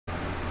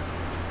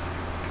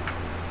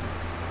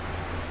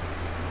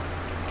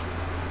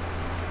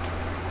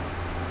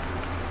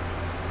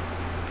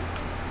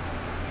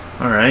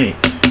Alright.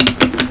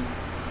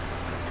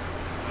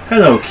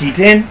 Hello,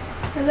 Keaton.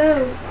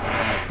 Hello.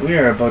 We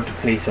are about to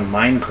play some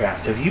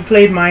Minecraft. Have you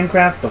played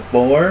Minecraft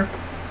before?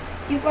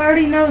 You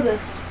already know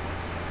this.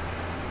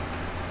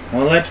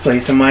 Well, let's play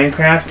some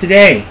Minecraft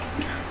today.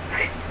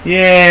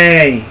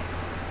 Yay!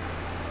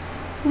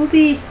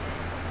 Whoopee.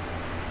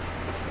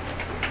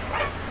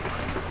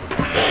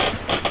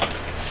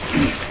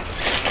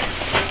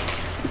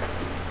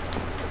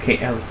 Okay,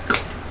 Ellie, go.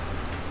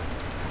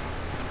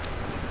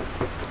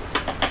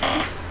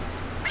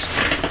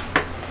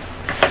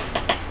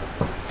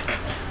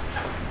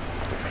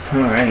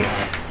 Alright.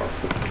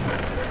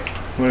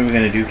 What are we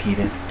gonna do,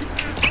 Keaton?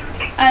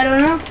 I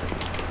don't know.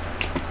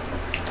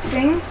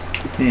 Things?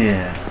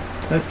 Yeah.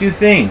 Let's do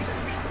things.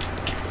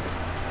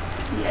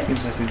 Yes.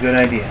 Seems like a good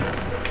idea.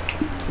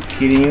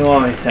 Keaton, you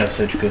always have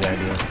such good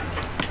ideas.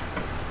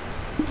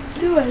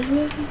 Do I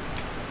really?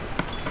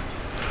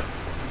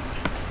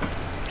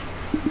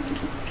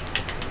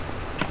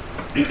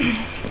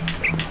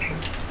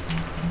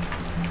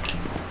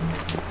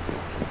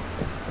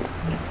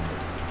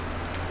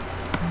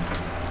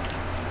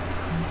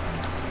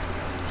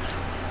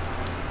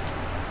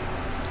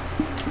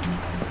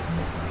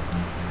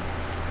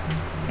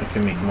 I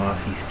can make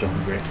mossy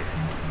stone bricks.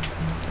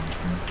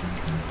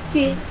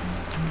 Yeah.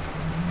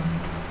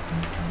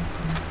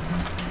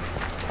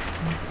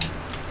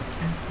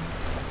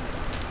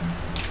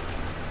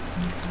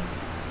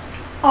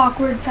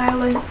 Awkward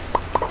silence.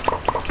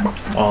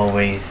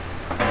 Always.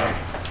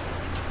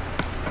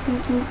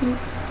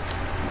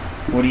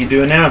 What are you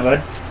doing now,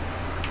 bud?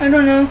 I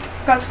don't know.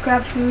 Got to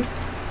grab food.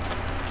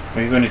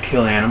 Are you going to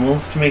kill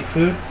animals to make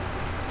food?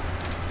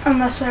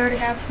 Unless I already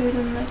have food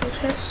in the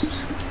chest.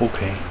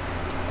 Okay.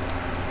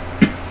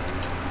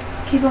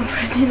 Keep on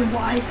pressing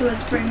Y so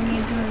it's bringing me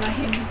into my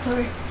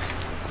inventory.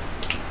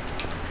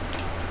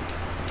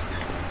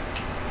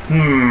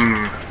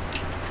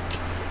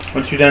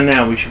 Once you're done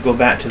now, we should go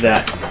back to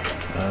that.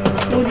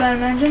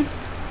 Woodland Mansion?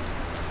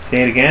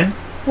 Say it again?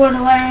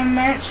 Woodland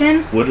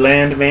Mansion?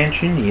 Woodland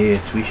Mansion?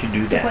 Yes, we should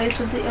do The that. place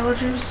with the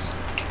illagers.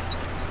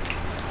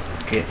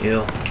 Get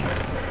ill.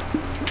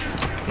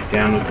 Get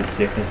down with the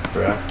sickness,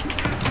 bruh.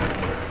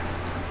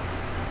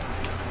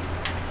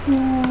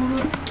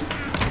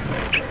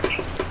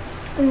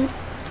 Food.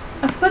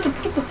 I forgot to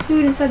put the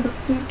food inside the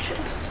food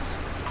chest.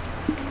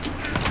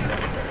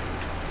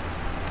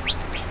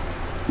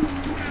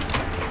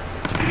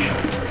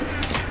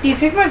 Do you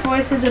think my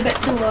voice is a bit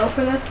too low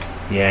for this?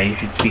 Yeah, you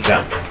should speak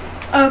up.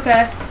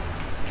 Okay.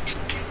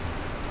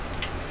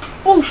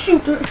 Oh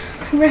shoot, I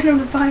ran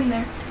over behind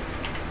there.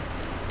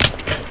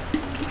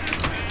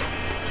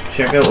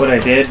 Check out what I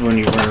did when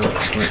you weren't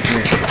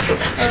here.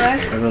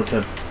 Alright. I built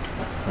a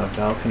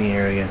balcony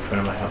area in front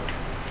of my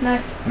house.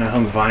 Nice. And I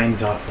hung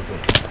vines off of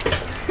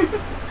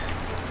it.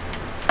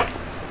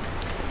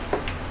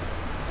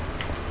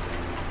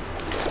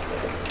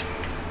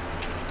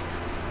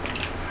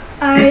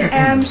 I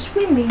am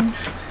swimming.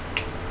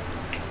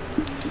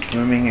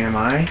 Swimming, am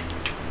I?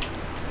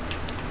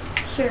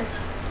 Sure.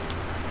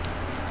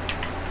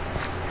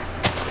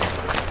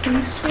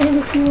 You swim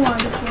if you want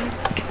to swim.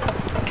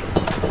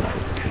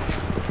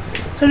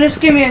 So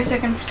just give me a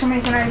second. For some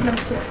reason I have no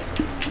sword.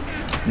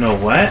 No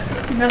what?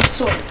 No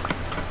sword.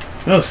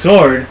 No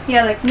sword?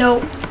 Yeah, like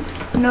no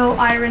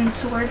iron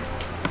sword.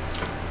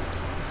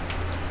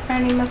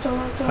 I need my sword.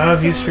 How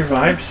have you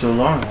survived so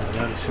long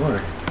without a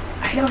sword?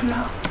 I don't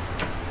know.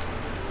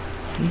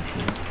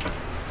 Easy.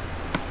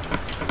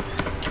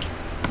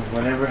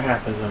 Whatever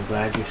happens, I'm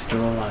glad you're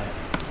still alive.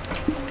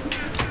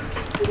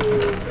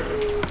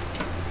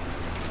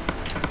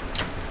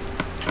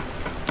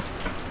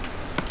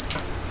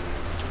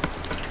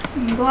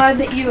 I'm glad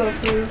that you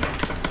approve.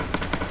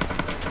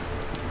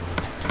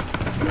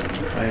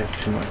 I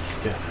have too much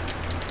stuff.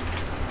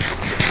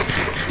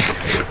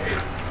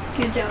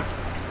 Good job.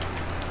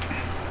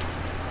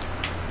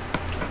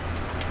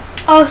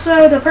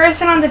 Also, the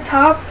person on the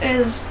top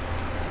is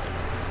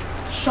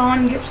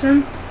Sean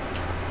Gibson.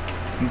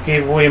 You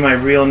gave away my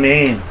real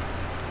name.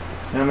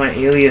 Now my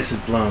alias is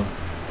blown.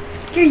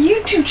 Your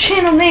YouTube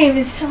channel name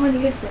is Sean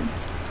Gibson.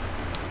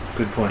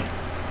 Good point.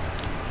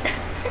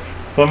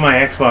 But my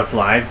Xbox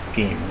Live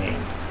game name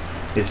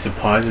is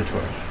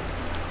Suppository.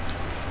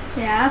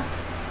 Yeah.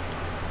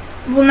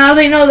 Well, now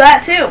they know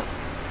that too.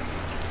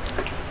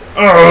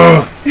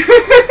 Ugh!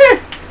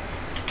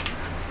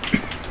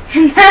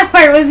 And that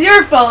part was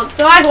your fault,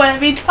 so I wouldn't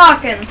be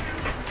talking.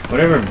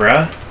 Whatever,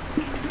 bruh.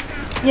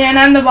 Yeah, and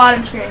I'm the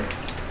bottom screen.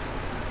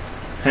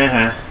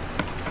 Haha.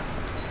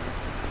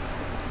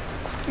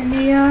 In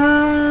the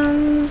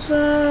arms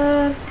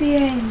of the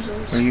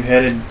angels. Are you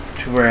headed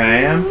to where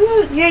I am?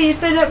 Yeah, you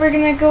said that we're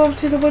gonna go up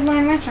to the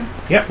Woodland Mansion.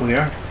 Yep, we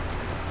are.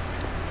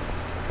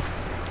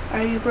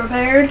 Are you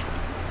prepared?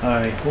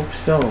 I hope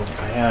so.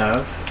 I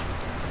have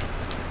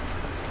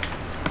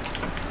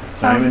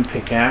diamond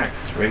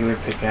pickaxe, regular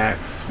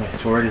pickaxe. My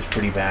sword is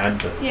pretty bad,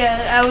 but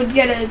Yeah, I would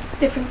get a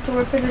different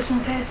sword for this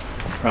in case.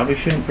 probably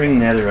shouldn't bring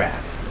netherrack.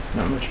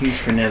 Not much use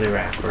for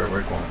netherrack where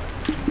we're going.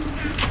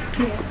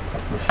 Yeah.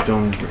 Or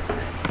stone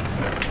bricks.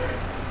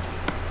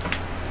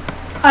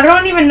 I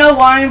don't even know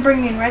why I'm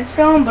bringing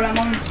redstone, but I'm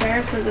almost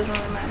there, so it doesn't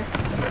really matter.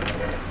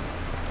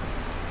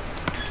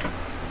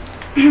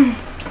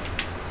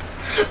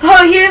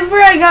 Oh, here's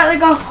where I got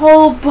like a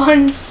whole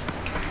bunch.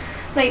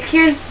 Like,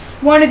 here's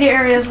one of the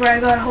areas where I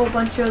got a whole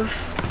bunch of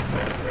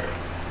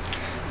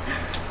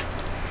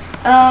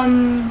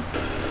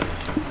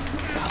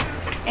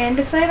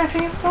andesite, I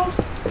think it's called.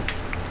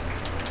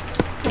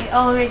 Wait,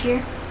 all right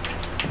here.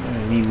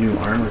 I need new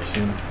armor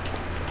soon.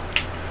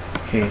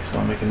 Okay, so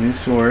I'll make a new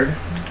sword.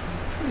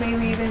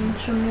 Maybe even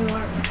some new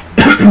armor.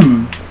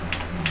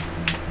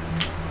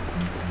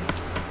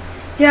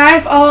 Yeah, I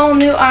have all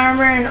new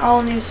armor and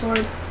all new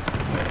sword.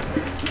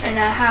 And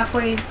a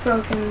halfway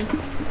broken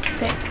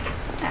thick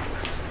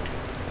axe.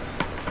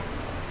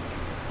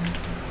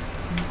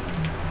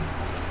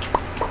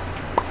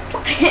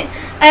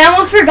 I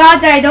almost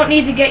forgot that I don't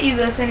need to get you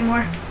this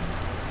anymore.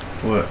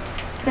 What?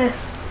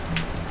 This.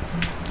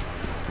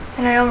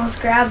 And I almost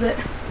grabbed it.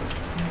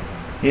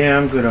 Yeah,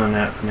 I'm good on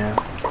that for now.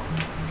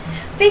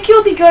 I think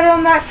you'll be good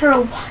on that for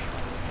a while.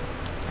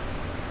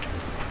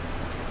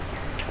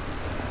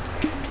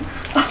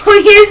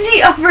 Oh, here's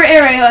the upper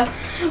area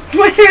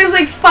where there's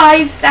like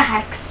 5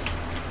 stacks.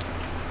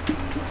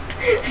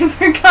 I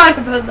forgot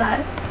about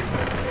that.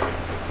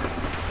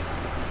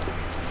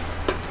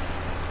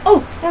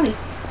 Oh, Ellie.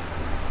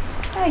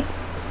 Hi.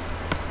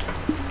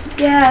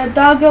 Yeah,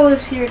 Doggo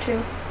is here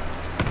too.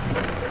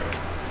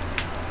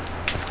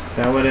 Is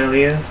that what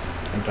Ellie is?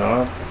 A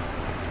dog?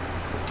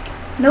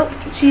 Nope,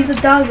 she's a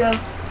Doggo.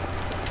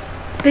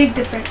 Big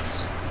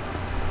difference.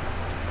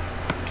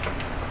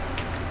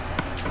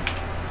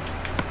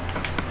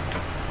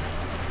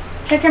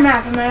 Check your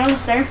map. Am I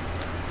almost there?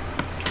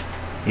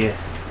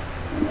 Yes.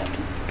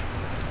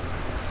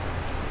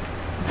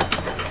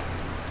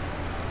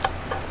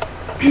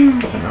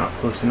 Not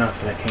close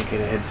enough that I can't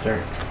get a head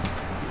start.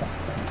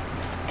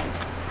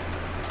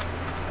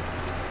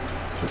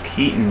 So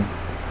Keaton,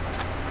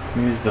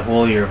 here's the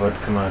hole you're about to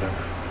come out of.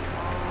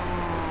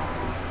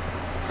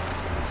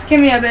 Just give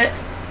me a bit.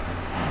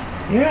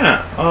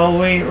 Yeah, I'll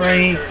wait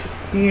right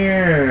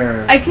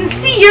here. I can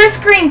see your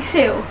screen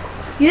too.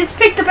 You just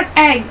picked up an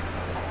egg.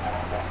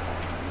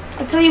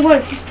 I'll tell you what,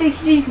 if you stay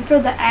here, you can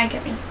throw the egg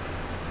at me.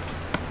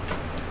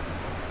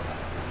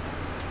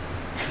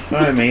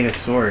 Thought I made a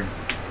sword.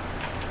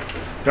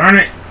 Darn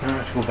it! Now I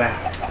have to go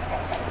back.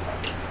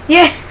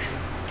 Yes!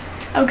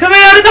 I'm coming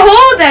out of the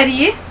hole,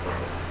 Daddy!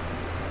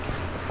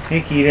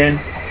 Hey, Keaton.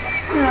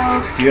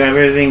 No. Do you have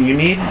everything you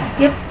need?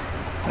 Yep.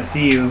 I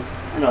see you.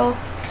 Hello.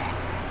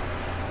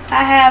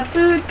 I have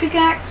food,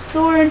 pickaxe,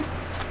 sword.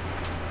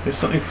 There's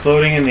something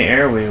floating in the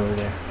air way over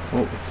there.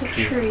 Oh, it's a A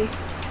tree. tree.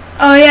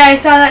 Oh yeah, I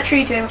saw that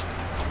tree too.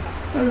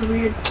 That was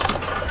weird.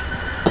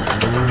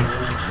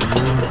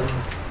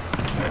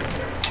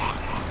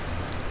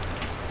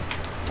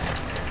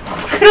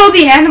 Look at all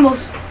the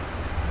animals.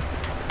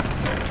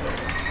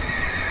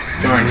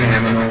 Darn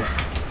animals.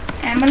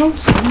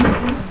 Animals?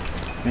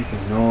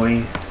 Making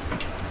noise.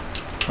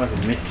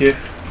 Causing mischief.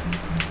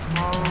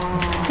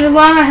 The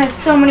llama has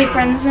so many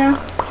friends now.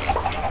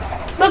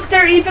 Look,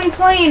 they're even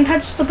playing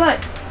Touch the Butt.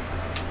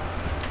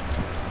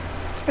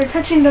 They're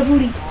touching the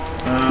booty.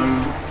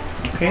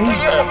 Okay.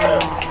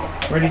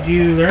 Where did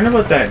you learn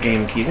about that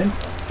game, Keaton?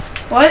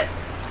 What?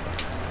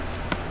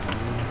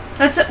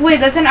 Wait,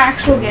 that's an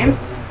actual game?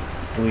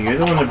 Well, you're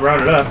the one that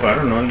brought it up. I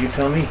don't know. You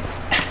tell me.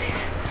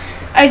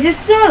 I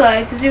just saw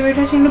that because they were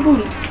touching the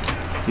booty.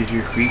 Did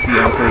your creepy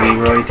Uncle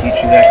Leroy teach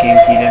you that game,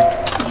 Keaton?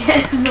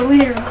 Yes, the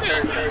Leroy.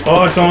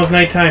 Oh, it's almost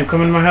nighttime.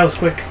 Come in my house,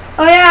 quick.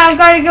 Oh yeah, I've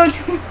got to go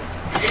to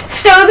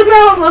show them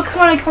how it looks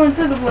when I come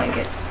into the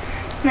blanket.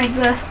 Like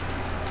the...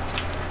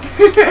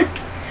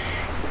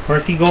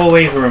 Horsey, go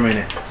away for a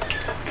minute.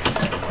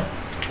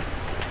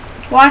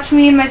 Watch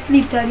me in my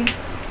sleep, Daddy.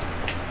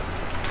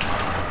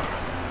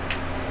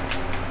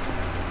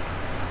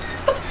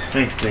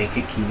 Nice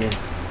blanket, Keaton.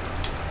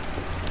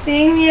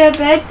 Sing me a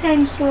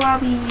bedtime story.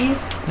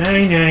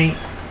 Night, night.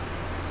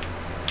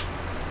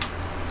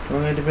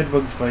 Don't let the bed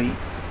bugs bite.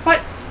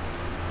 What?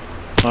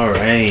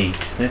 Alright,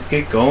 let's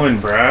get going,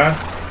 bruh.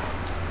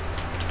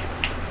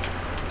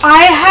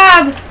 I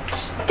have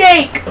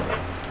steak.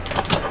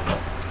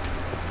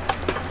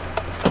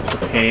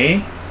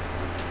 Okay.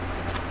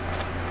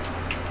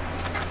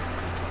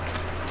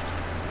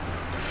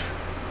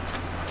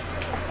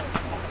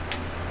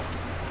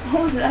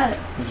 What was that?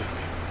 There's a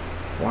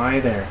fly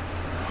there.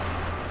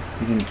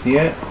 You didn't see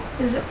it?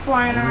 Is it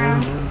flying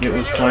around? It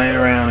was flying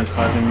around and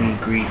causing me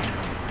grief.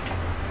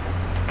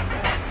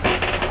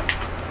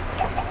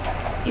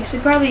 You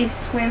should probably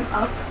swim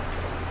up.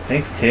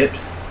 Thanks,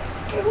 Tips.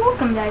 You're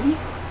welcome, Daddy.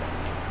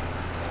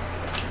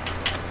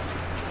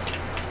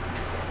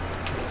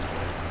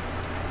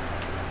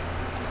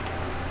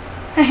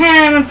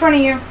 I'm in front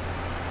of you.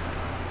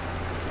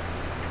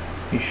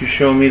 You should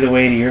show me the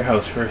way to your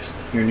house first.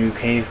 Your new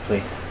cave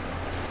place.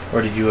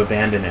 Or did you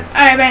abandon it?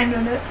 I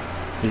abandoned it.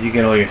 Did you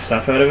get all your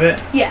stuff out of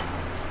it? Yeah.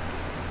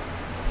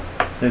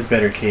 There's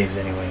better caves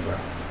anyway, bro.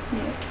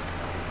 Yeah.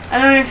 I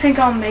don't even think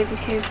I'll make a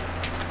cave.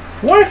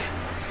 What?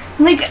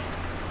 Like,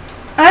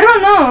 I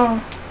don't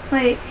know.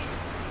 Like,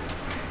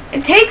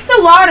 it takes a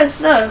lot of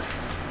stuff.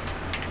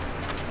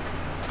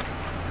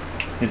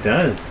 It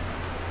does.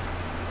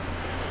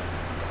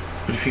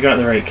 But if you got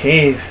in the right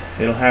cave,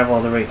 it'll have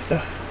all the right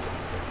stuff.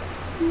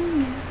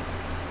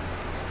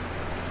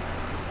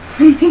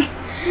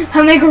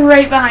 I'm like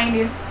right behind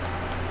you.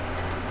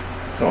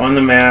 So on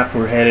the map,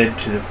 we're headed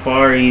to the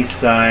far east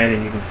side,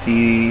 and you can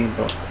see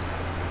about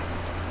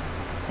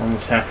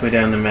almost halfway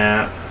down the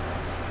map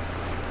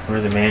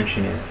where the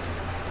mansion is.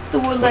 The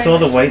woodland. What's all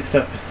the white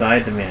stuff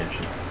beside the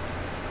mansion?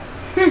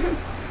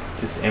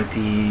 Just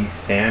empty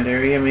sand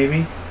area,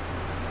 maybe?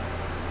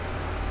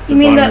 You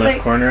mean that, bottom left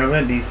like, corner of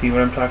it? Do you see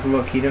what I'm talking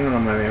about, Keaton,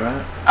 on my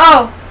map?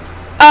 Oh,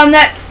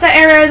 that's the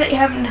area that you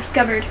haven't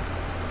discovered.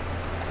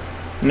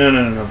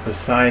 No.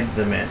 Beside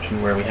the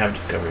mansion where we have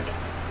discovered.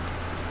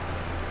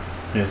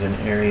 There's an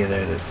area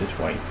there that's just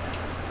white.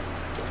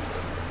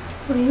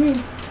 What do you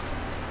mean?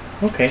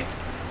 Okay.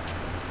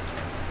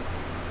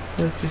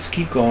 So let's just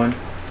keep going.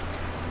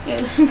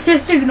 Yeah,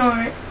 just ignore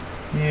it.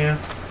 Yeah.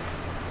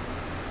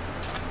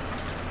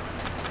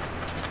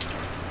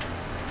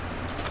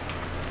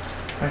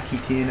 Hi,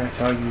 Keaton, I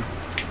saw you.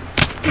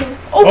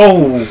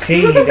 Oh,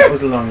 okay, that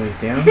was a long ways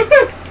down.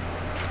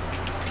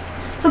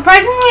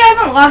 Surprisingly, I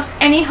haven't lost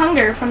any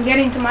hunger from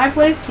getting to my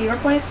place, to your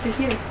place, to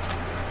here.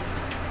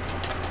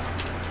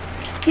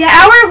 Yeah,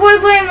 our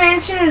woodland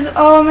mansion is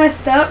all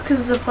messed up because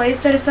of the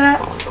place that it's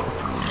at.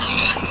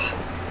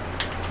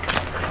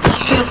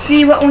 You'll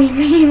see what we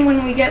mean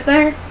when we get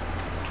there.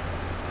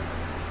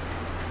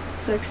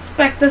 So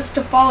expect us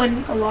to fall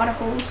in a lot of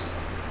holes.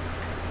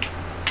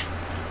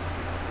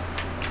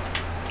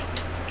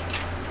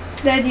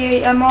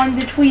 Daddy, I'm on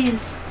the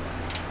tweez.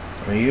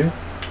 Are you?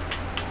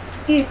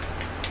 Here.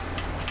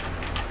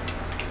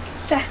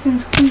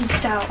 Assassin's Creed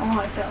style. Oh,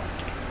 I fell.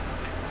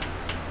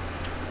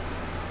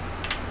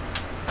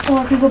 Oh,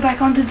 I can go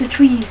back onto the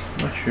trees.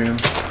 Mushroom.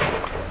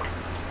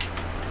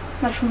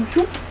 Mushroom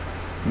soup.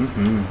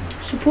 Mm-hmm.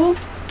 Soup.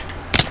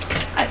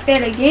 I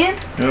fell again.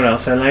 You know what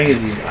else I like is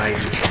these eyes.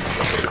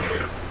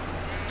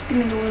 Give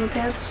me the little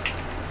pads.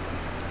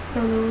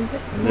 The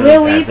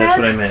little Pads, that's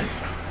what I meant.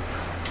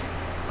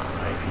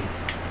 Ivies.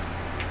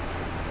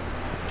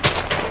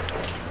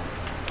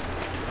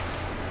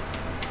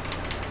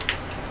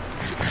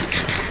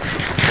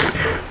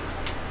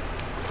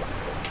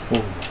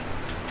 Oh.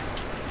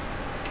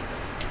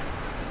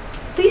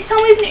 Please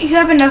tell me that you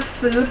have enough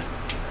food.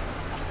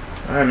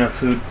 I have enough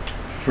food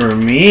for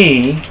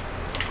me.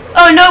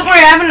 Oh, don't worry,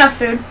 I have enough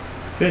food.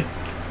 Good.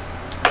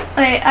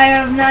 I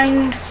have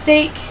 9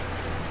 steak,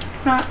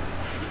 not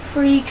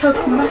free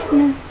cooked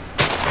mutton.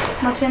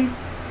 Okay,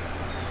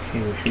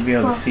 we should be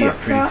able to see it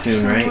pretty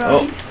soon, right?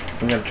 Oh,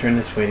 we gotta turn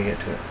this way to get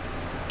to it.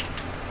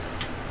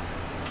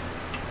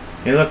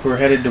 Hey, look, we're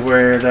headed to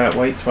where that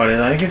white spot is.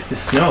 I think it's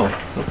just snow.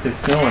 Look, there's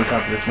snow on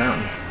top of this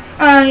mountain.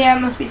 Oh, yeah, it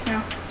must be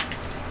snow.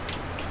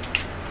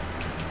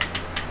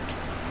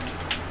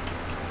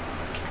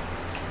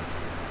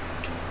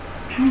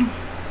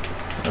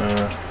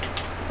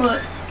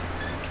 What?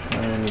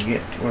 Trying to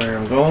get where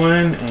I'm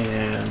going,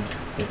 and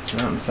this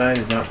mountainside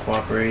is not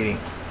cooperating.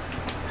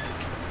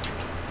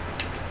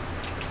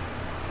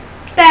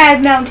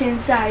 Bad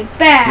mountainside,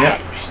 bad.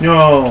 Yep,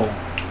 snow.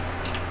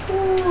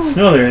 Ooh.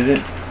 Snow there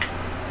isn't.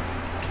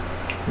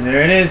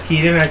 There it is,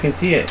 Keaton. I can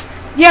see it.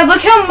 Yeah,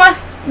 look how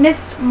messed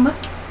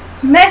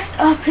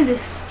up it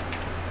is.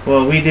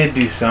 Well, we did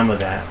do some of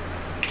that.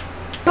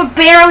 But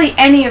barely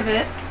any of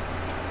it.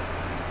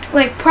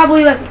 Like,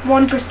 probably like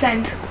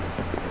 1%.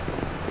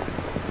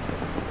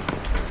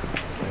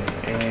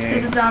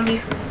 There's a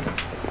zombie.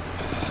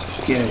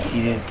 Get him,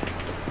 Keaton.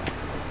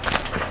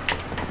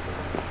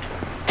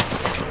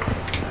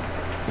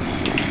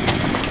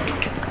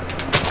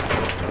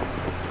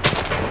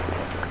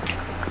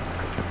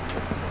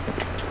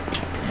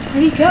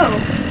 Where'd he go?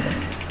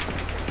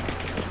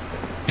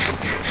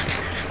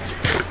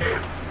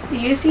 Do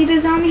you see the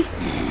zombie?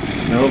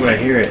 No, but I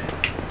hear it.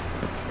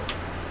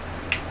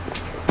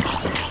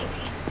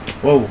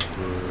 Whoa.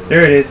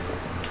 There it is.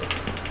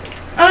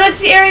 Oh, that's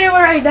the area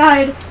where I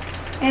died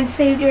and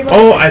saved your life.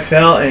 Oh, I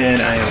fell and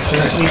I am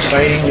currently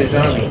fighting the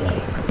zombie.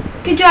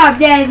 Good job,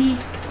 Daddy.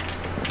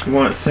 You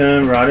want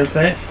some rotten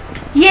flesh?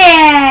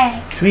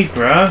 Yeah! Sweet,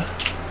 bruh.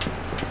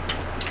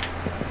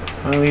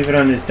 I'll leave it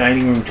on this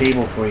dining room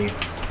table for you.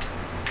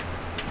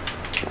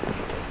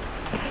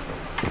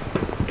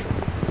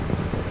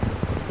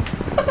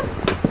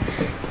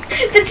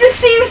 That just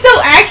seems so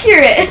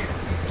accurate.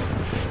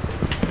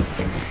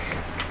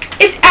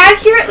 It's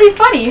accurately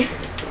funny.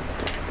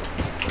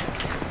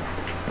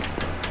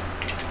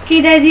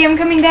 Okay, Daddy, I'm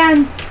coming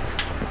down.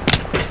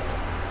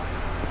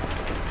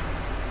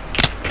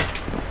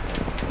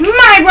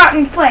 My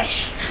rotten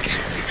flesh.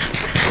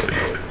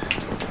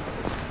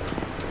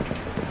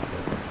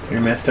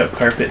 Your messed up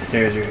carpet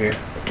stairs are here.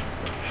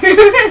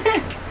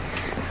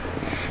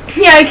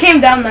 Yeah, I came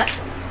down that.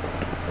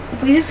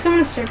 We just come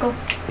in a circle.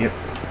 Yep.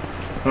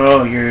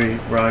 Oh, your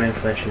rotten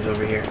flesh is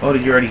over here. Oh,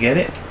 did you already get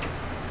it?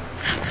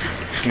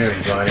 You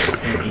already got it.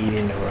 You're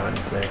eating the rotten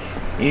flesh.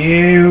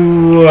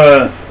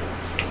 Ew!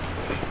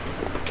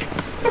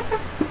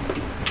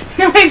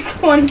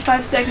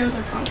 25 seconds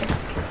of hunger.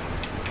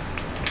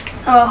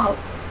 Oh.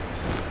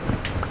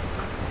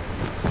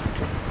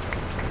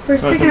 For a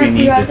second I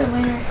forgot the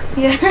winner.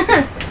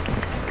 Yeah.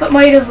 But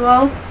might as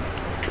well.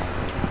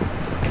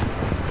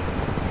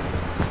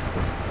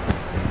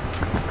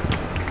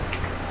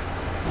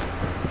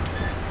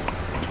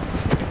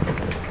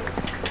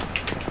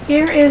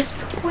 Here is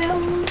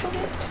 12 of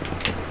it.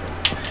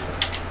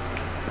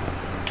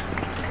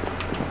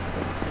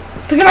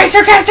 Look at my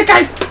sarcastic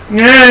eyes!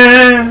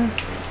 Yeah.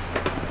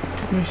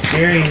 You're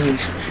scary.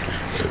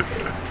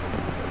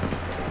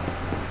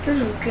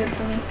 This is good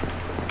for me.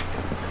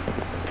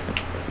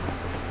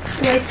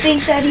 Do I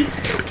stink, Daddy?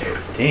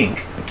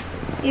 Stink?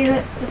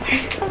 Yeah, the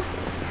particles.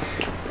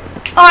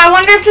 Oh, I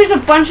wonder if there's a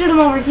bunch of them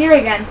over here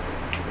again.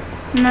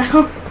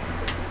 No.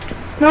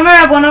 Remember I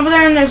have one over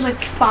there and there's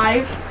like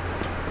 5?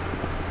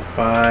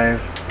 5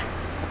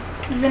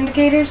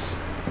 Vindicators?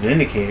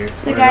 Vindicators?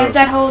 The guys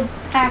that hold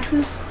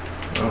axes?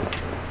 Oh.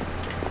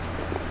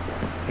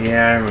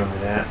 Yeah, I remember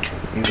that.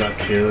 You got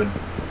killed.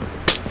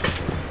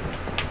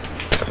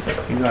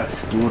 You got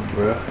schooled,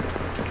 bro.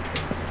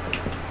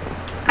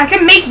 I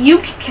can make you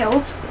get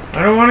killed.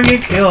 I don't want to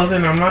get killed,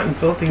 and I'm not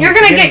insulting you. You're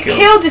gonna get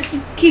killed if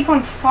you keep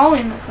on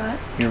falling like that.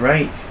 You're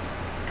right.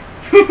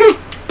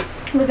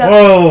 Look up.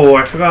 Whoa,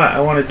 I forgot. I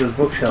wanted those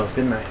bookshelves,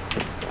 didn't I?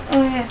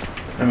 Oh, yeah.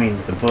 I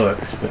mean, the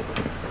books, but...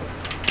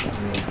 I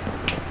mean,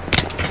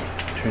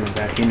 turn them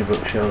back into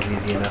bookshelves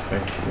easy enough, I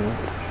feel.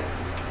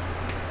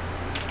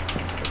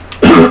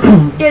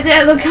 Yeah,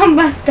 Dad, look how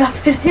messed up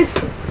it is.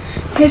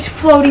 It's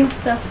floating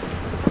stuff.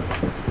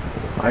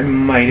 I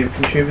might have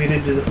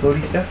contributed to the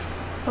floaty stuff.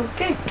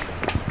 Okay.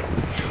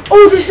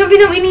 Oh, there's something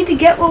that we need to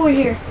get while we're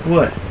here.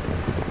 What?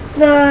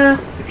 The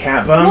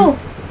cat bum? wool.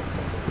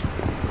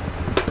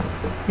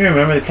 You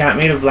remember the cat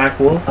made of black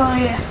wool? Oh,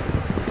 yeah.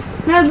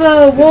 Not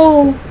the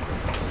wool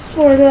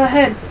for the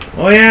head.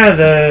 Oh, yeah,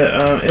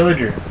 the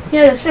illager.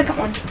 Yeah, the second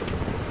one.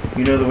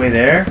 You know the way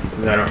there?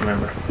 Because I don't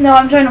remember. No,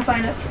 I'm trying to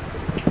find it.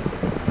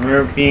 I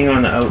remember being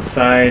on the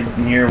outside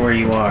near where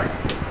you are.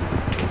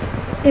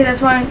 Yeah, that's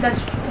why I'm trying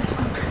to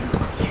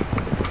look here.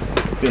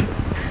 Good.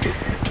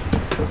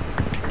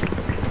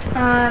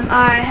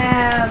 I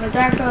have a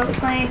dark oak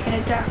plank and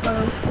a dark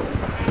oak.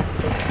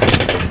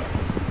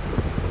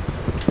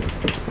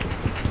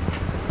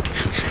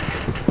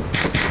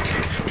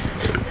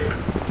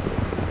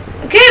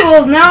 Okay,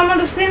 well now I'm on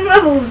the same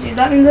level as you.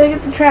 That means I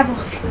get to travel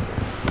with you.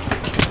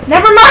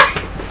 Never mind!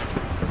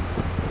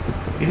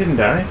 You didn't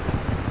die?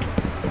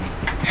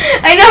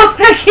 I know,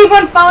 but I keep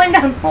on falling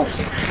down holes.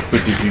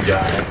 But did you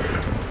die?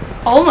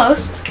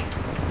 Almost.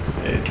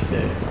 It's,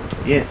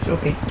 yes,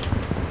 okay.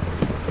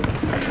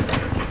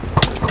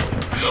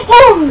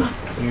 Oh!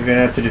 You're gonna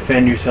have to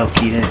defend yourself,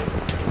 Keaton.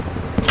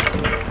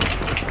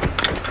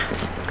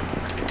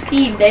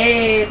 He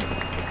dead.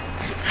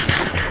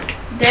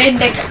 Dead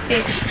like a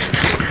fish.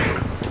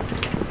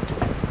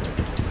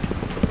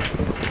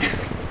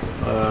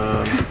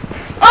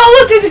 Oh,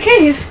 look, there's a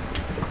cave.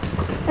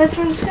 That's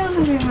where the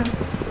skeletons are from.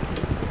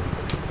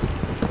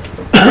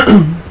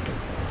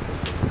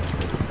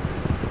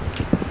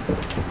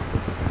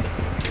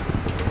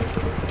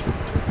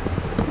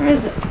 Where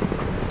is it?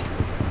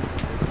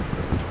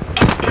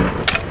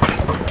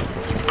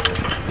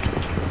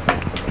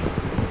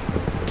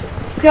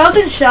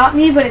 Skeleton shot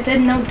me, but it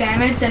did no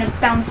damage, and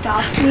it bounced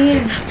off me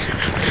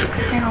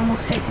and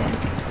almost hit him.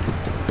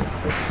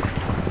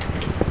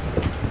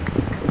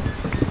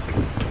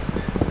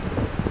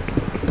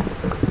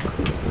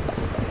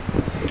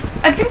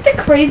 I think the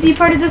crazy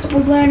part of this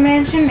woodland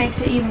mansion makes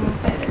it even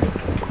better.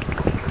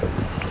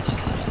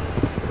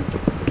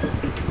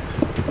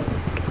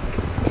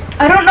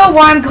 I don't know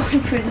why I'm going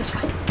through this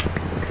way.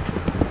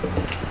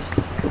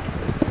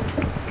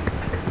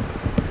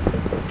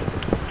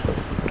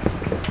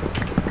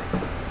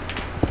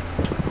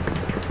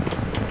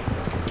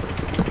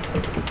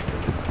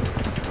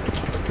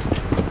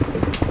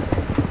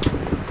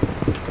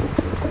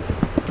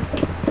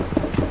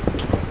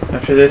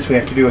 After this, we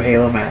have to do a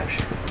Halo match.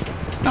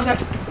 Okay.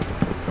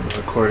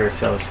 Record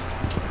ourselves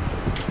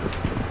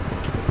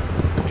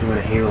doing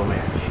a Halo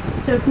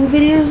match. So who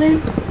videos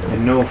in?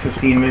 And no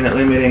 15-minute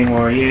limit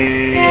anymore.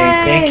 Yay! Yay!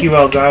 Thank you,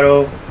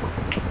 Elgato.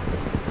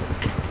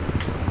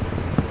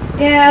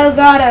 Yeah,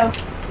 Elgato.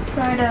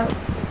 Try it out.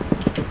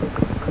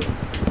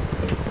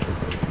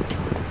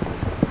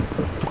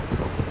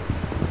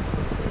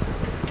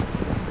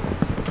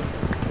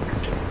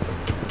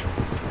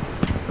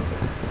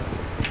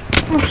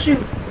 Oh shoot.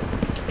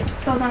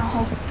 Fell down a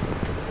hole.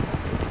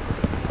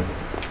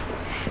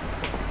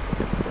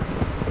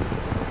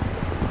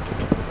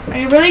 Are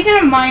you really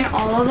gonna mine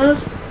all of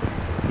those?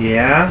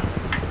 Yeah?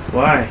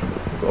 Why?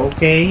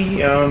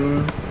 Okay,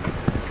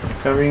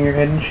 covering your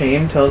head in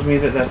shame tells me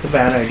that that's a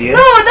bad idea.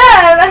 No,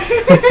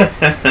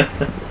 Dad!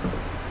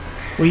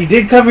 Well, you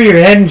did cover your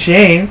head in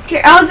shame.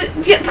 Okay,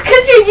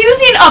 because you're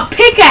using a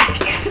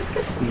pickaxe!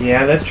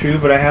 Yeah, that's true,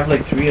 but I have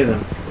like 3 of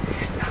them.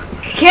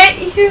 Can't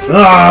you?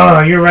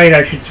 Oh, you're right,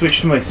 I should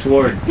switch to my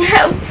sword.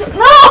 No!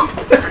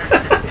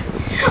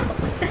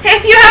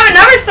 If you have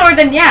another sword,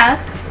 then yeah.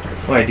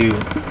 Well, I do.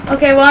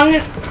 Okay, well I'm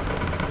gonna...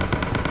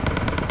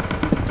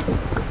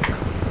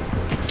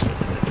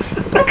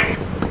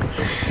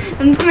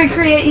 I'm gonna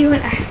create you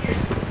an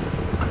axe.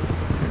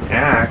 An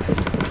axe?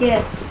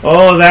 Yeah.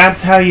 Oh,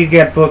 that's how you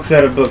get books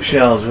out of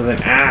bookshelves, with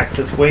an axe.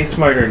 That's way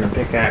smarter than a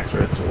pickaxe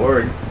or a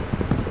sword.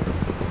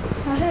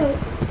 That's not it.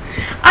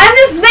 I'm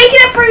just making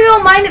it for you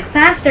to mind it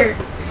faster.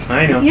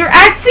 I know. You're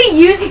actually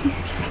using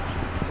yourself.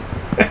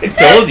 I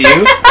told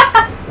you.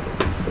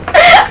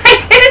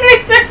 I didn't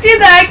expect you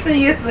to actually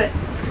use it.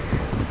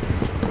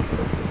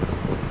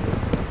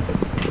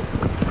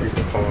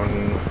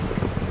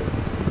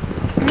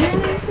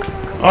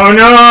 Oh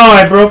no!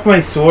 I broke my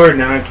sword.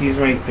 Now I have to use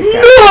my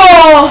pickaxe.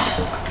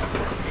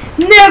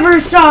 No! Never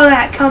saw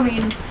that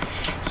coming.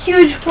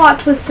 Huge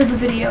plot twist to the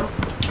video.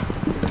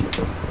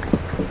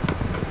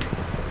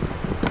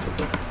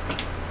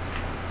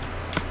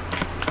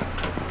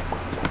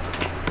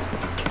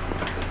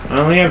 I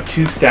only have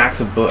 2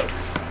 stacks of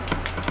books.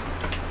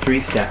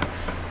 3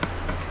 stacks.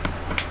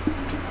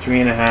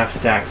 3.5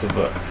 stacks of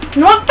books.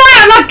 You know what?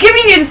 Fine, I'm not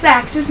giving you this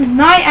axe. This is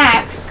my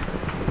axe.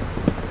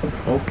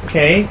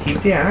 Okay,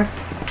 keep the axe.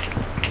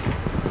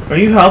 Are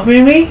you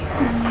helping me?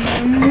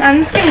 I'm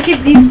just gonna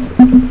keep these.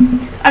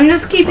 I'm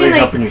just keeping Or are you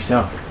like. helping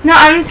yourself? No,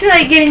 I'm just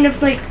like getting the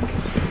like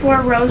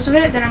 4 rows of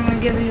it. Then I'm gonna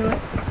give you it.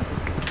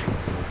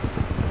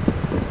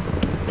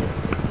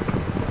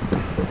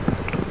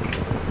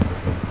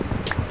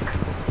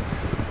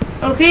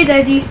 Okay,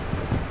 Daddy.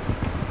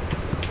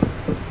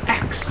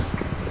 Axe.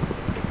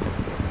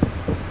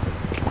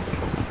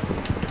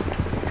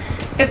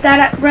 If that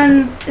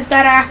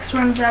axe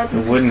runs out, The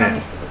then wooden just tell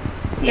me.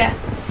 axe. Yeah.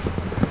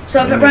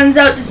 So if it And runs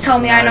out, just tell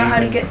me. I know not how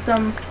to even- get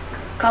some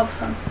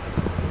cobblestone.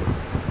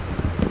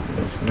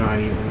 It's not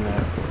even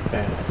that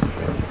fast.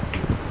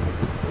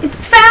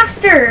 It's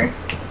faster.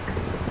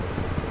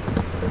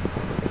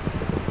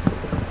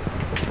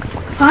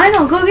 Fine,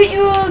 I'll go get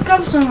you a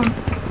cobblestone.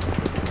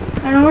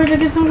 I know where to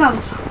get some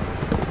cobblestone.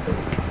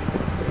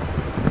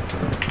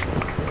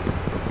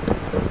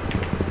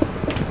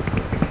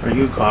 Are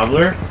you a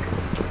cobbler?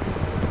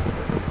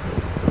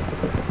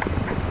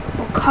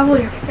 I'll cobble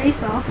your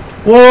face off.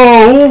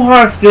 Whoa!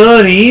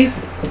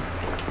 Hostilities!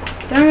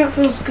 Dang, it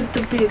feels good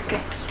to be a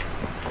gangster.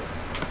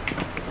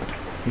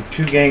 You're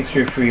too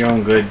gangster for your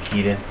own good,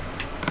 Keaton.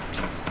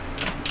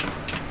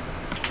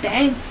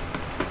 Dang.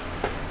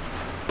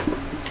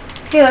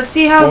 Okay, let's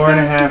see how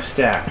 4.5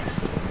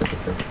 stacks.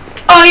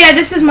 Oh yeah,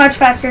 this is much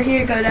faster. Here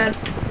you go, Dad.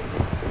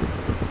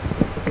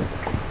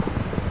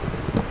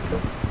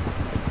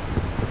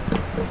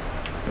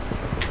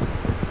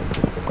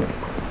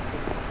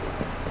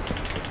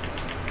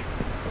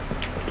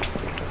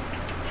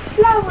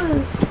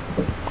 Flowers.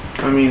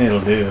 I mean,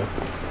 it'll do.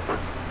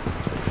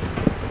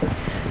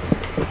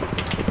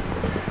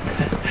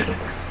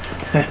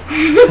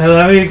 I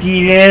love you,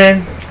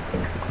 Keaton.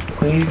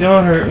 Please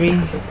don't hurt me.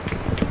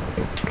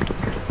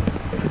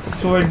 Put the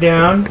sword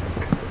down.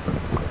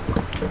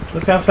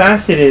 Look how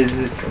fast it is.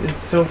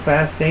 It's so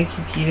fast. Thank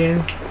you,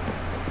 Keaton.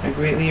 I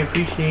greatly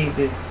appreciate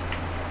this.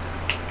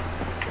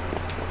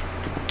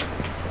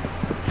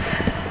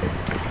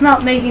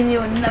 Not making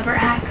you another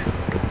axe.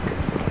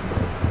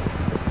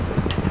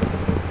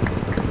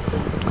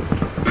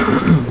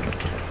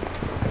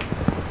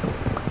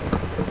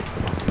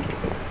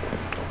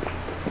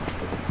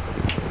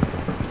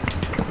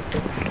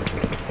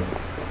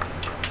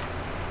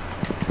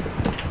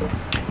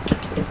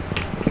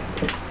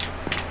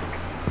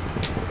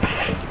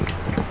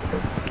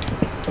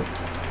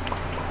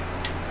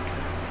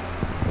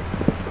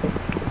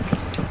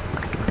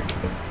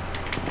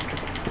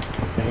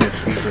 I hear a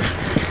creeper.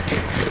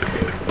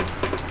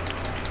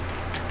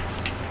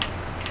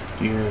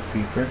 Do you hear a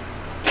creeper?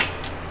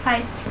 Hi.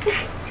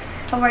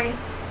 How are you?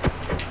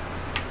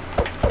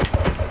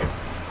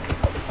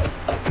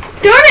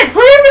 Darn it!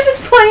 Player versus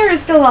player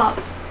is still up.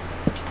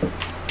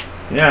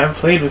 Yeah, I've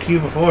played with you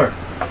before.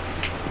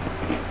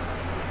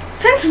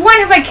 Since when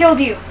have I killed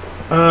you?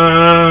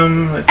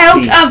 Let's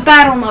Out see. of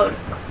battle mode.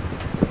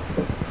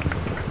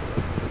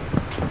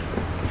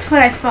 That's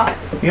what I thought.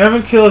 You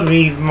haven't killed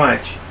me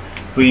much,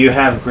 but you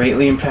have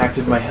greatly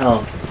impacted my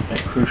health at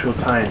crucial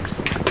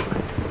times.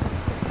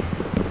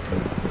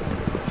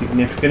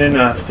 Significant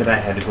enough that I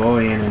had to go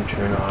in and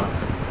turn off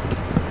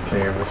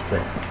player versus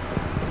player.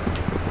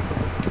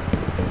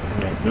 I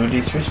meant no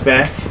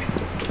disrespect.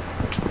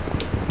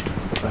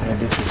 If I had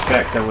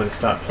disrespect, I would have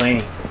stopped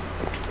playing.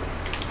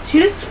 Did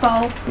you just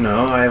fall?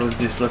 No, I was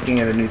just looking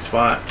at a new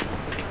spot.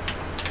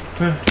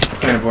 It's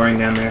kind of boring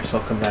down there, so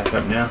I'll come back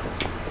up now.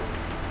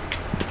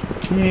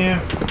 Yeah.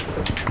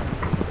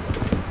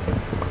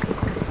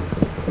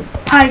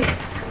 Hi.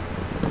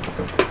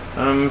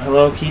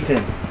 Hello,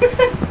 Keaton.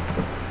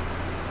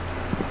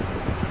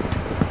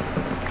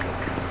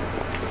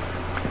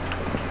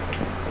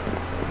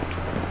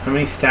 How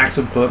many stacks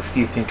of books do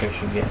you think I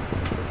should get?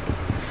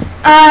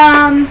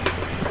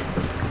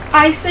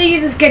 I say you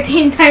just get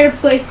the entire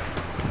place.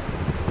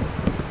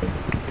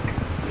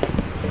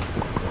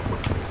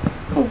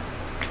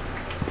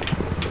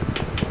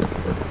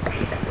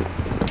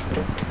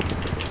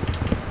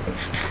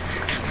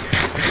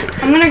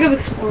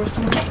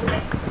 one.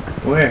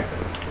 Where?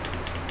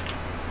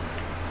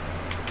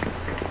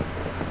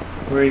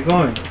 Where are you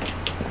going?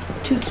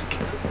 Two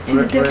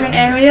different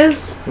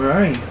areas. Where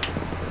are you?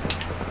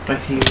 I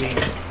see you here.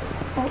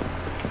 Oh.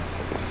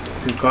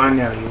 You're gone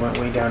now. You went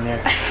way down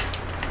there.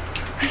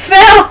 I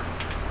fell!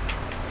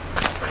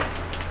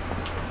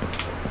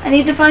 I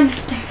need to find the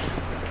stairs.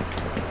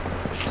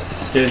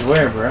 Stairs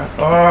where, bro?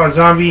 Oh,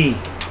 zombie!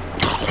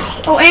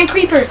 Oh, and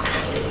creeper.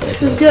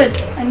 This is good.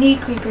 I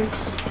need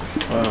creepers.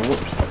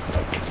 Whoops.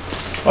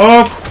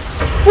 Oh!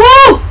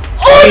 Whoa!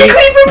 Oh, the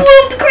creeper blew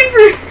up the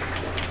creeper!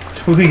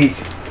 Sweet.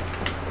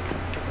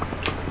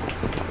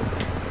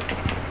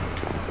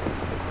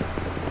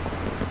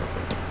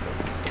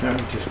 That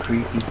was just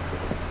creepy.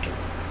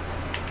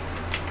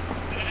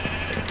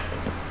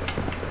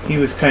 He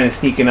was kind of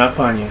sneaking up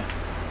on you.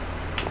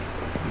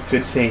 You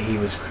could say he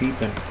was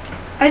creeping.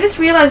 I just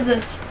realized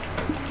this.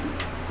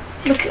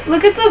 Look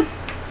at the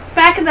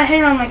back of the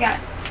hair on my guy.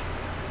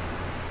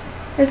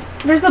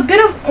 There's a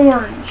bit of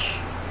orange.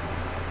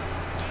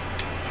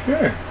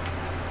 Sure.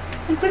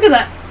 Look at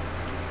that.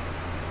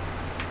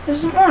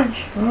 There's some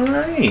orange.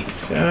 Alright.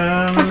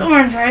 That's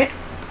orange, right?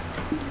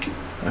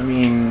 I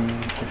mean,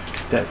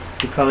 if that's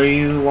the color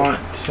you want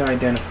to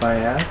identify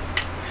as.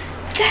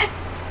 Dad.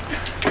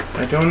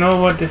 I don't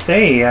know what to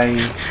say. I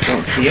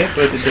don't see it,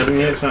 but it doesn't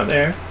mean it's not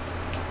there.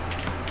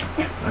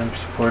 Yeah. I'm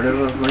supportive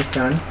of my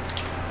son.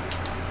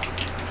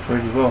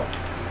 Where'd you go?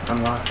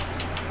 I'm lost.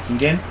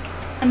 Keaton?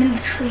 I'm in the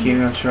trees.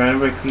 Keaton, I'm surrounded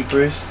by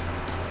creepers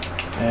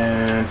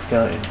and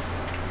skeletons.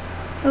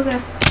 Okay.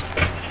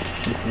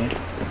 You see it?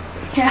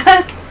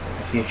 Yeah.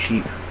 I see a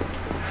sheep.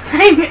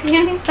 I'm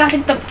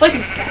inside the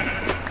place.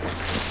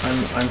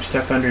 I'm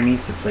stuck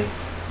underneath the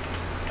place.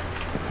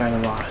 I'm kind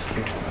of lost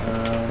here.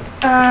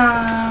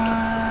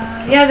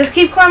 Yeah, just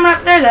keep climbing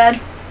up there, Dad.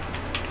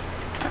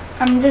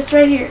 I'm just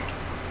right here.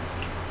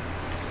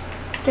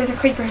 There's a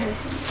creeper here.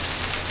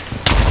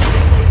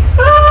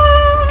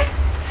 Ah!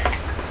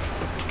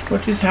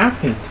 What just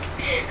happened?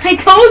 I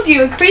told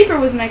you, a creeper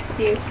was next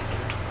to you.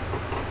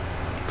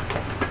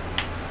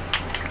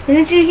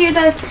 Didn't you hear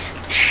that?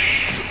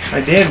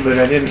 I did, but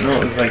I didn't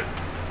know it was like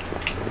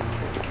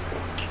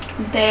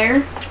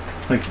There.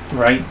 like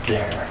right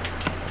there.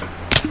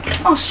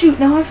 Oh shoot,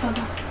 now I fell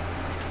down.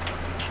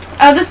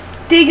 I'll just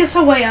dig us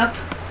a way up.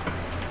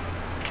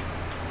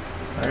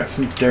 I got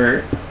some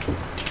dirt.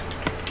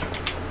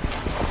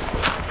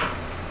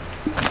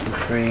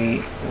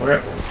 Great.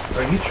 What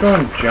are you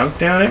throwing junk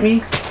down at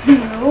me?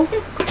 No.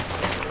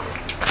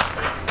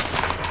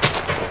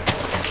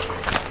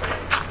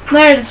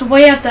 There, it's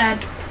way up,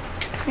 Dad.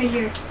 Right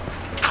here.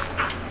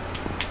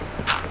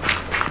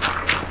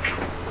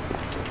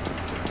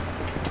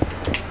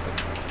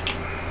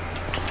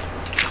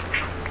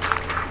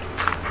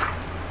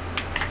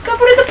 Let's go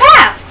to the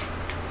path.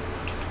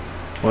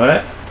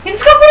 What?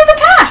 Let's go to the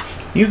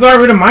path. You got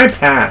rid of my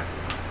path.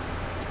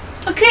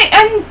 Okay,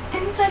 I'm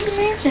inside the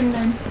mansion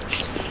then.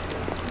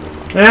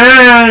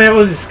 Ah, that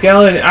was a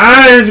skeleton.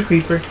 Ah, there's a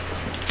creeper.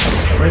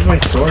 Where's my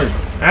sword?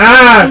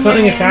 Ah,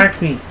 something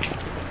attacked me.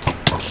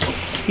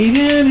 He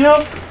didn't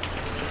help.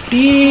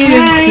 He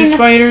didn't. Two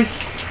spiders.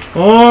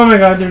 Oh my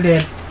god, they're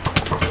dead.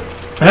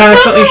 Ah,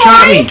 something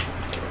shot me.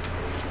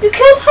 You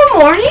killed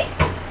Hamori?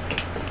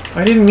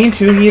 I didn't mean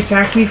to. He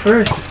attacked me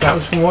first. If that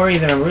was Hamori,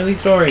 then I'm really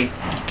sorry.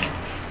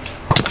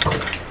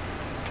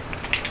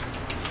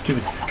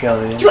 Stupid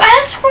skeleton. You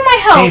asked for my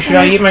help. Hey, should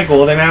I eat my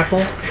golden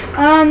apple?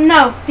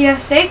 No. Do you have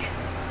steak?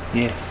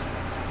 Yes.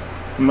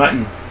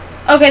 Mutton.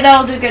 Okay,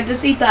 that'll do good.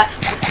 Just eat that.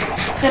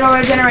 It'll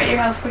regenerate your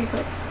health pretty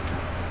quick.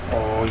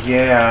 Oh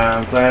yeah,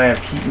 I'm glad I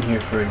have Keaton here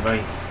for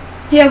advice.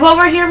 Yeah, while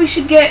we're here, we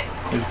should get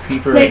There's a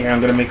creeper right here. I'm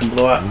gonna make him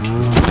blow up.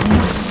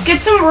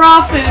 get some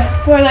raw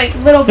food for like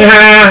little bit.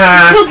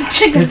 Kill the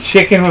chicken. The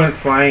chicken went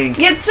flying.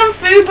 Get some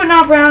food, but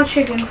not brown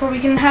chicken, for we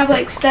can have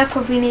like stuff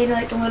if we need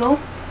like a little.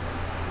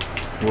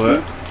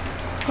 What?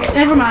 Okay,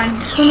 never mind.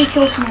 Let me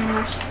kill some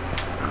animals.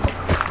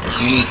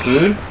 You need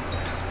food?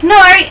 No,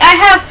 I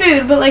have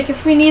food, but like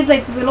if we need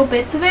like little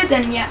bits of it,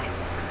 then yeah.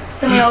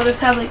 Then we'll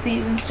just have like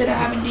these instead of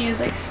having to use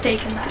like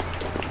steak and that.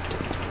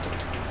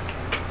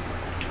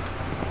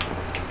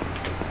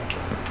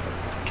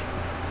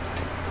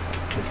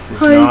 This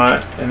is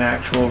not an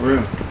actual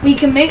room. We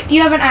can make.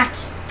 You have an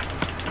axe.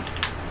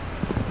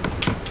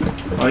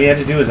 All you had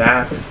to do was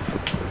ask.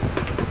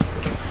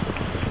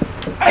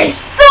 I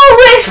so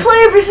wish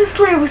Player vs.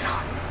 Player was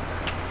on.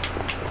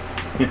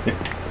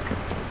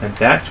 And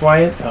that's why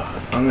it's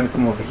off. I'm gonna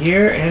come over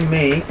here and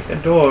make a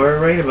door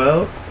right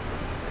about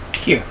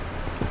here.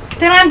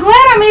 Then I'm glad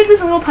I made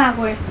this little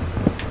pathway.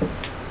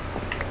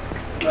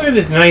 Look at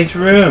this nice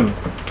room.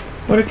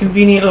 What a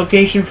convenient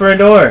location for a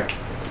door.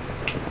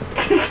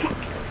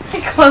 I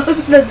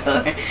closed the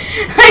door.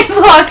 I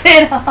blocked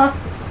it off.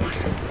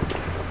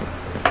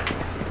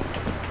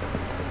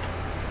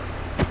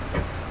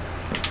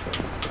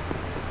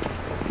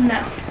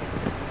 No.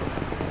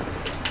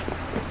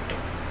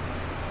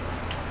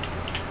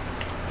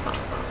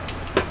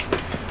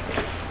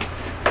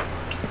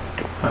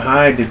 Haha,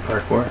 I did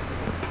parkour.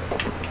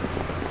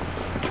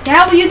 Yeah,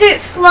 Yeah, well, you did it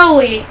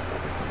slowly.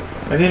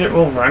 I did it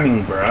while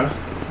running, bruh.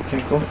 You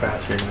can't go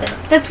faster than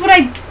that. That's what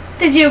I...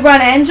 Did you run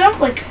and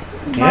jump? Like,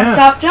 Yeah.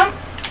 non-stop jump?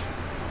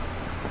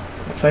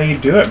 That's how you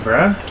do it,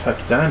 bruh. That's how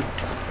it's done.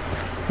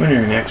 When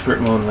you're in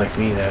expert mode like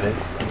me, that is.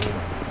 I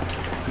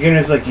mean,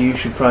 beginners like you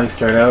should probably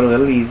start out a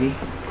little easy.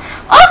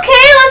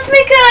 Okay, let's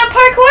make a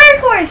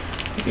parkour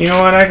course. You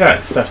know what? I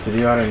got stuff to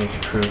do. I don't need to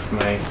prove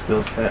my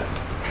skill set.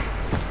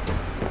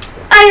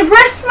 I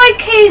rest my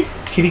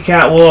case. Kitty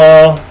cat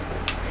wall.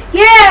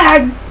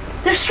 Yeah,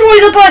 destroy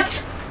the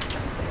butt.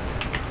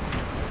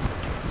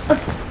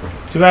 Let's...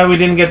 Too bad we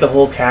didn't get the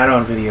whole cat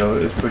on video.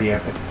 It was pretty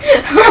epic.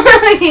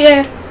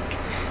 Yeah.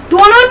 Do you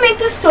want to make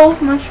this so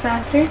much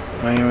faster?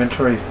 My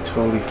inventory is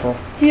totally full.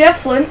 Do you have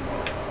flint?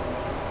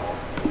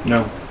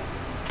 No.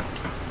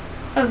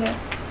 Okay.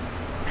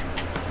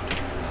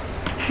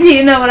 Do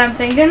you know what I'm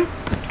thinking?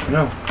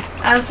 No.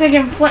 I was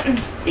thinking flint and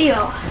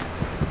steel.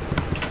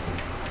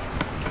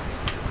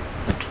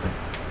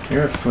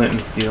 You're a flint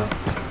and steel.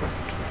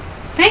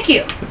 Thank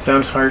you. It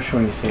sounds harsh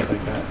when you say it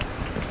like that.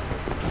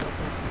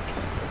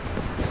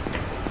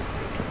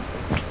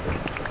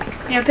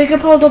 Yeah, pick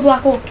up all the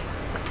black wool.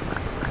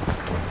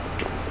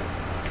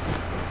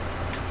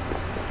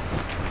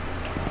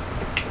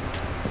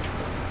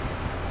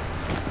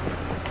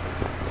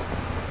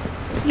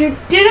 You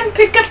didn't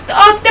pick up the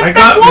I black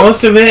got wool?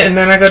 most of it and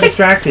then I got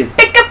distracted.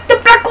 Pick up the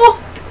black wool!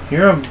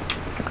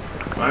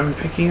 I'm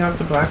picking up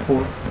the black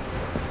wool.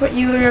 What,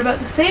 you were about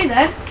to say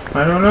that?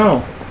 I don't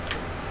know.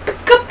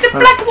 Pick up the I'm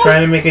black wool!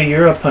 trying to make a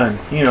Euro pun.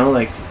 You know,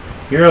 like,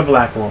 you're a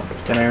black wool.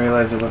 Then I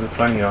realized it wasn't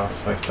funny at all,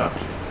 so I stopped.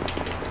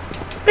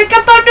 Pick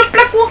up all the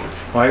black wool!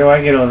 Why do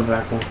I get all the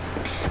black wool?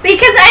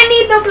 Because I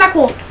need no black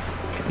wool.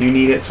 You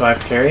need it so I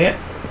have to carry it?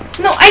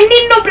 No, I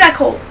need no black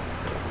wool.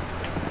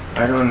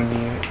 I don't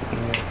need it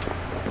either.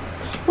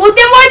 Well,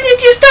 then why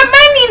did you start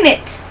mining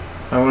it?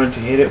 I wanted to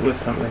hit it with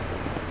something.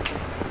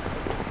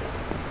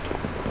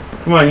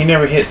 Come on, you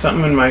never hit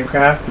something in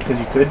Minecraft because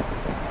you could?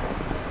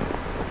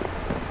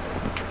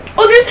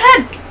 Oh, there's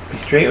head. Be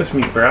straight with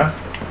me, bruh.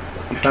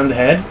 You found the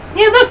head?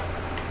 Yeah, look.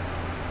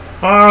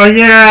 Oh,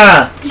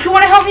 yeah! Did you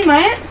want to help me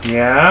mine it?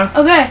 Yeah?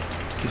 Okay.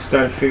 Just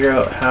gotta figure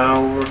out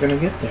how we're gonna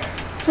get there.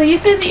 So you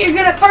said that you're good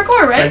at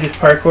parkour, I right? just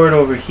parkoured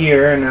over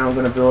here, and now I'm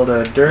gonna build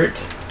a dirt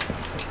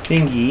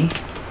thingy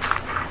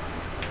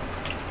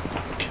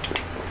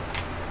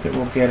that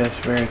will get us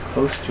very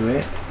close to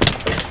it.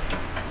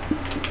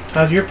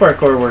 How's your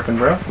parkour working,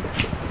 bro?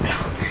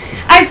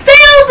 I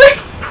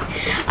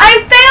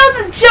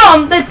failed a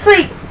jump that's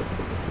like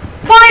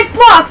 5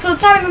 blocks, so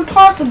it's not even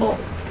possible.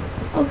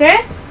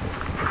 Okay?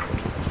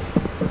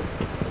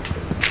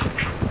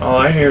 All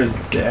I hear is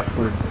the F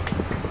word.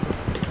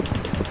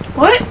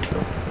 What?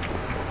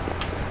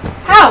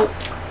 How?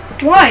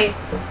 Why?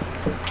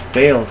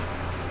 Failed.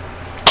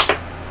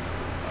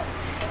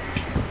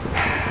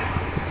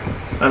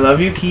 I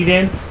love you,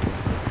 Keaton.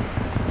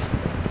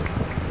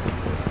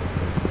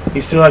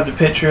 You still have the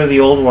picture of the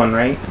old one,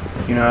 right?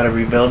 You know how to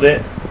rebuild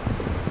it?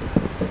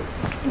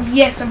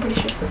 Yes, I'm pretty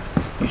sure.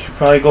 You should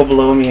probably go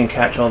below me and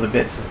catch all the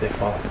bits as they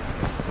fall.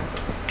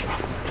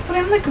 But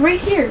I'm like right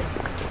here.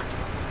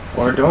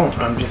 Or don't.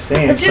 I'm just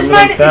saying, Let's just some of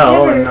mine them it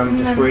fell, together and I'm and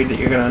just then- worried that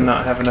you're gonna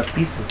not have enough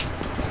pieces.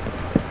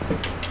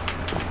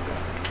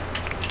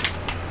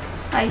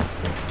 Hi.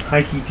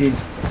 Hi, Keaton.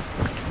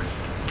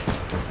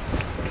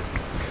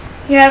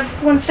 Yeah,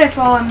 once I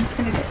fall, I'm just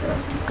gonna get rid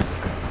of things.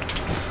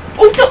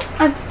 Oh,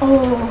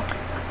 oh.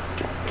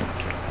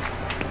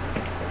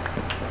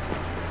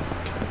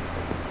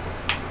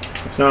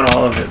 It's not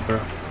all of it, bro.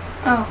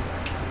 Oh.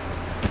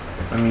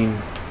 I mean,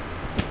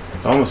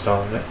 it's almost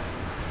all of it.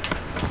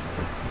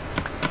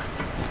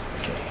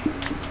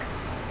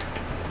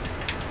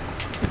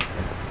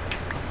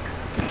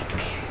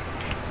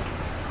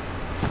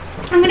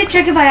 I'm gonna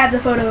check if I have the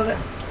photo of it.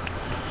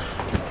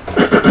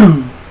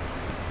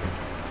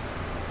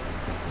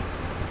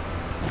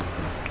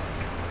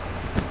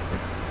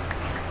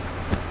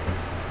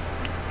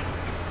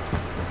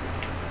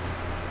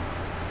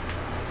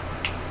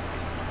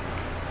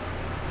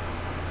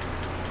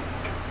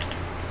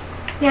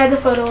 Yeah, I have the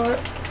photo of it.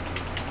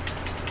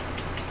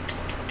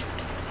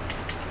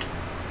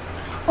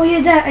 Oh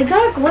yeah, Dad, I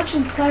got a glitch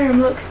in Skyrim,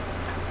 look.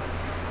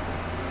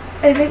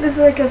 I think this is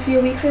like a few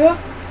weeks ago.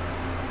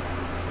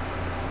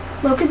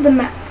 Look at the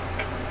map.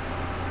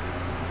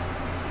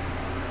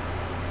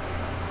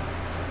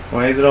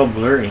 Why is it all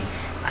blurry?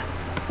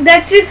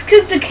 That's just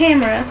because the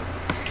camera.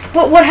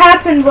 But what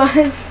happened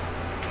was,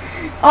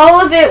 all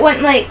of it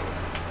went like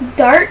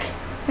dark.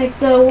 Like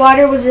the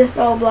water was just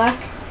all black.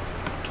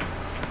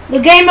 The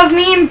game of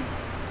meme.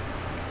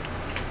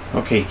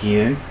 Okay,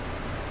 Keaton.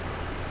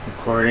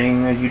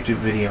 Recording a YouTube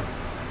video.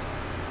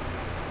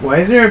 Why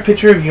is there a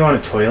picture of you on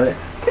a toilet?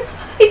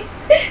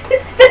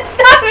 That's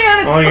not me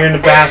on a Oh, you're in the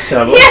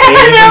bathtub. Okay, Yeah,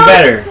 even no.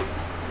 better.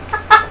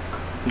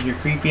 Did your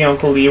creepy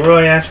Uncle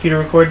Leroy ask you to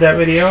record that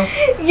video?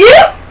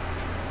 Yep.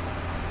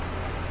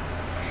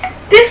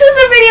 This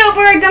is a video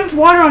where I dumped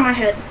water on my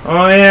head.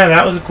 Oh yeah,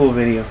 that was a cool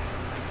video.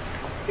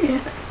 Yeah.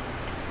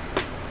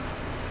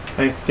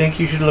 I think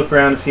you should look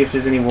around and see if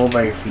there's any wool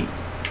by your feet.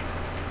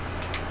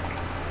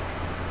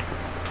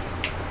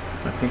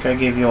 I think I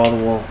gave you all the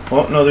wool.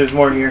 Oh, no, there's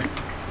more here.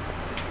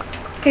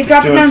 Okay,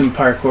 drop it doing down. some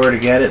parkour to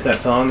get it,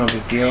 that's all, no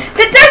big deal. That's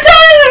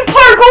not even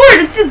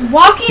parkour! It's just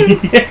walking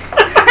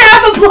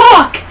half a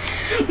block!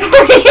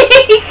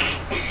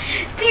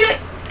 Dude.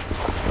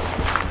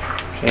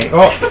 Okay,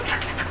 oh.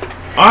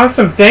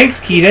 Awesome, thanks,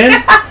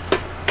 Keaton.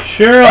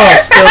 Sure,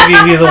 I'll still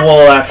give you the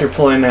wool after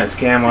pulling that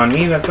scam on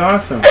me. That's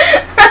awesome.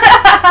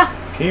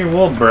 Get your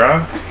wool,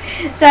 bruh.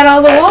 Is that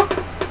all the wool?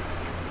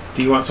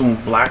 Do you want some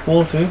black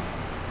wool, too?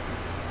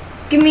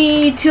 Give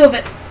me 2 of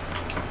it.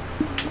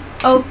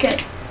 Okay.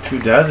 2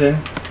 dozen.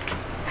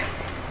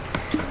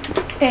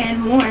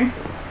 And more.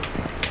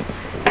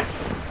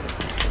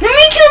 Let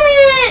me kill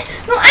it!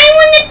 No, I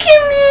want to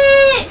kill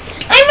it!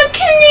 I'm a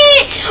kill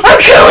it! I'm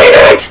killing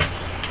it!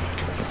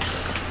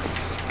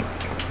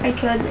 I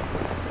killed it.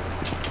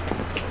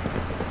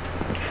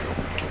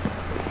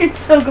 You're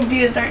so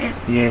confused, aren't you?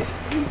 Yes.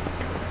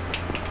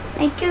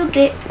 I killed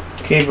it.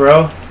 Okay,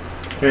 bro.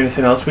 Is there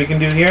anything else we can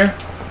do here?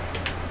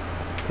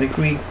 I think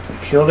we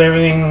killed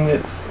everything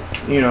that's,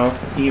 you know,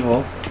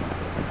 evil.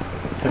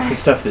 Except for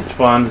stuff that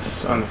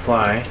spawns on the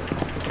fly.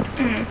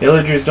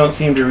 Villagers don't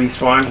seem to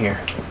respawn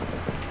here.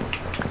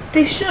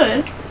 They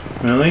should.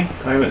 Really?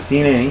 I haven't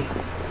seen any.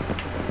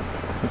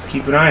 Let's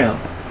keep an eye out.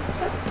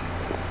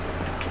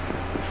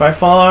 If I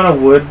fall on a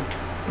wood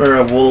or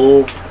a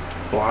wool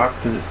block,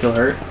 does it still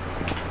hurt?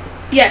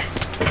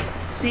 Yes.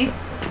 See?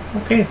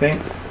 Okay,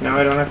 thanks. Now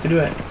I don't have to do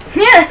it.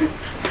 Yeah.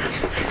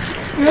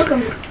 You're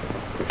welcome.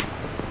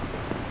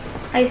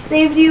 I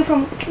saved you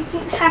from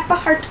taking half a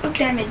heart of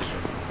damage.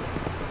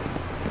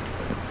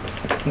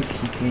 Thanks,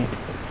 Keaton.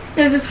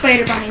 There's a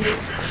spider behind you.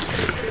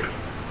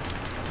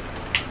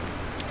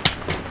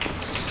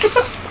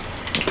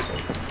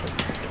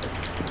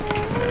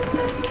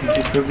 Thank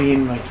you for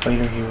being my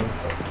spider hero.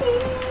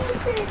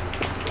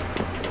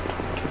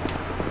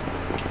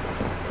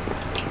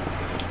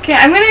 Okay,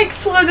 I'm gonna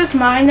explore this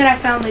mine that I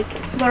found like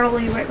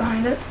literally right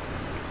behind it.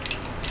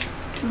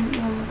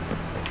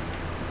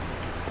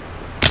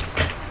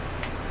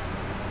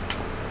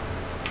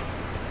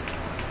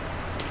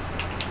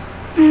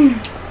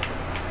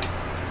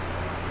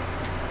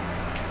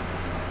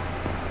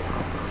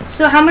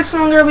 So how much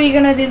longer are we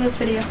gonna do this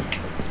video?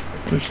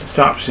 We should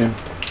stop soon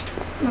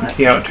and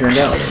see how it turned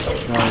out.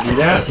 You want to do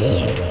that?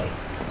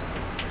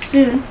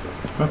 Soon.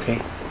 Okay.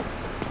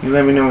 You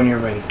let me know when you're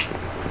ready.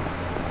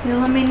 You'll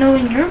let me know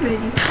when you're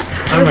ready.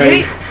 I'm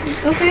ready.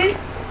 Okay.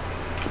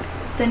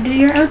 Then do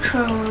your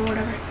outro or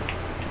whatever.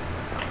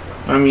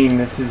 I mean,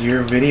 this is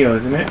your video,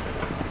 isn't it?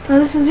 No,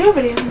 this is your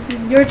video. This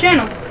is your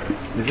channel.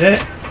 Is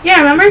it? Yeah,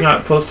 remember? It's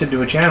not posted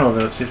to a channel,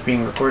 though. It's just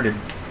being recorded.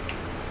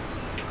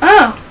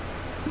 Oh.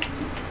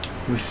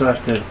 We still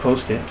have to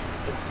post it.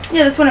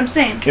 Yeah, that's what I'm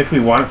saying. If we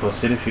want to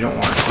post it. If you don't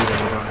want to,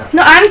 then we don't have to.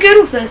 No, I'm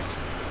good with this.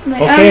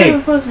 Like, I'm Okay. good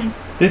with posting.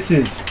 This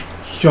is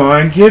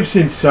Sean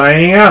Gibson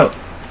signing out.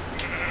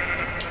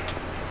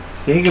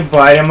 Say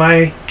goodbye to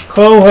my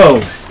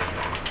co-host,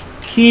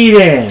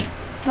 Keaton.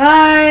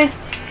 Bye.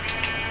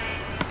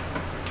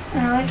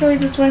 I like how we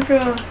just went through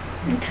an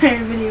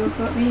entire video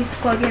without me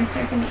plugging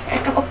freaking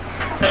channel.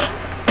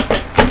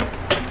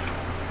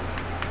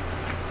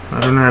 I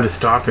don't know how to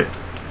stop it.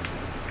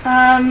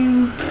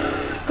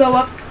 Go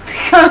up.